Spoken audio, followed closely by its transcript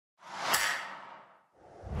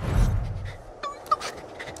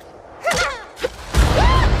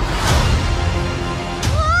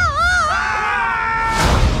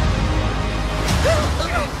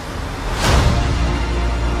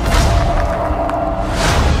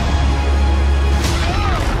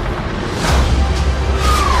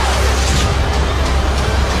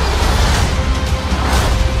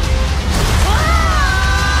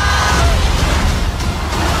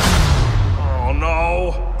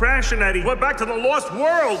Crash and Eddie went back to the Lost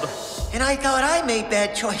World. And I thought I made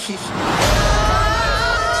bad choices.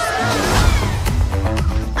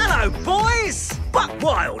 Hello, boys! Buck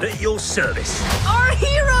Wild at your service. Our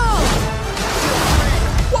hero!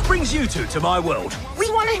 What brings you two to my world? We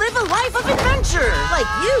want to live a life of adventure, like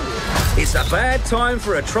you. It's a bad time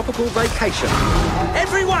for a tropical vacation.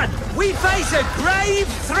 Everyone, we face a grave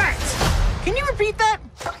threat. Can you repeat that?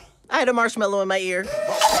 I had a marshmallow in my ear.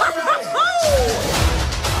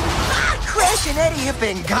 Crash and Eddie have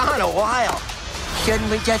been gone a while. Shouldn't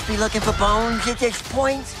we just be looking for bones at this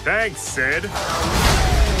point? Thanks, Sid.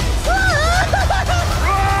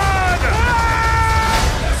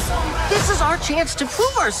 This is our chance to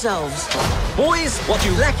prove ourselves. Boys, what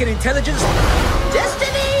you lack in intelligence,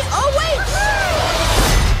 Destiny awaits!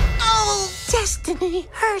 Oh, destiny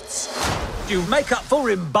hurts. you make up for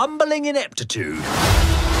in bumbling ineptitude.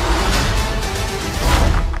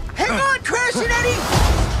 Hang on, Crash and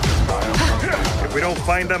Eddie! If we don't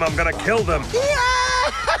find them, I'm gonna kill them.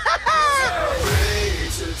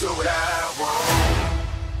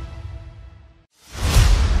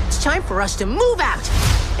 It's time for us to move out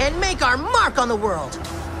and make our mark on the world.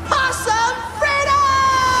 Awesome freedom!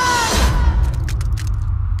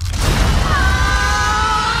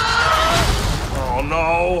 Oh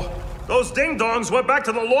no! Those ding-dongs went back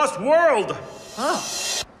to the Lost World! Oh,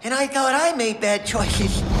 and I thought I made bad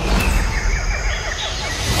choices.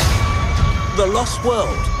 The Lost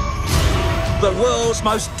World. The world's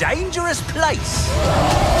most dangerous place.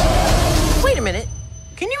 Wait a minute.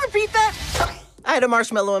 Can you repeat that? I had a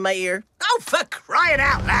marshmallow in my ear. Oh, for crying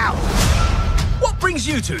out loud! What brings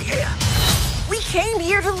you two here? We came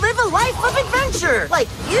here to live a life of adventure, like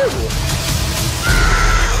you.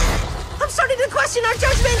 I'm starting to question our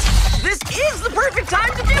judgment. This is the perfect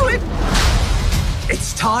time to do it.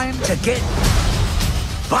 It's time to get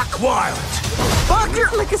Buck Wild. Buck, you're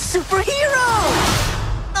like a superhero.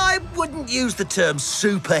 I wouldn't use the term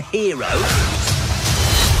superhero.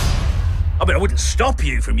 I mean, I wouldn't stop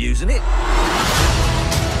you from using it.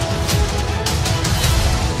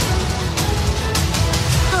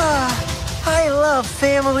 I love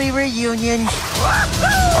family reunions.